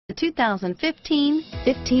The 2015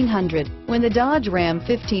 1500. When the Dodge Ram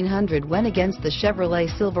 1500 went against the Chevrolet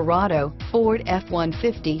Silverado, Ford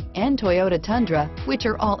F-150, and Toyota Tundra, which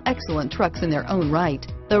are all excellent trucks in their own right,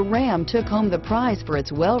 the Ram took home the prize for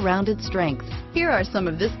its well-rounded strengths. Here are some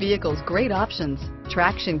of this vehicle's great options: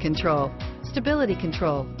 traction control, stability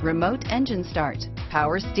control, remote engine start,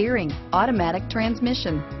 power steering, automatic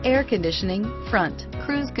transmission, air conditioning, front,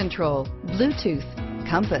 cruise control, Bluetooth,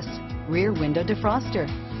 compass, rear window defroster,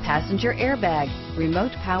 passenger airbag,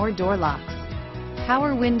 remote power door locks,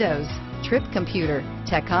 power windows, trip computer,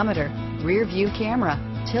 tachometer, rear view camera,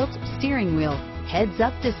 tilt steering wheel,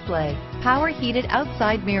 heads-up display, power heated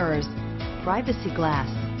outside mirrors, privacy glass.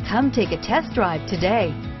 Come take a test drive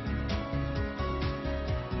today.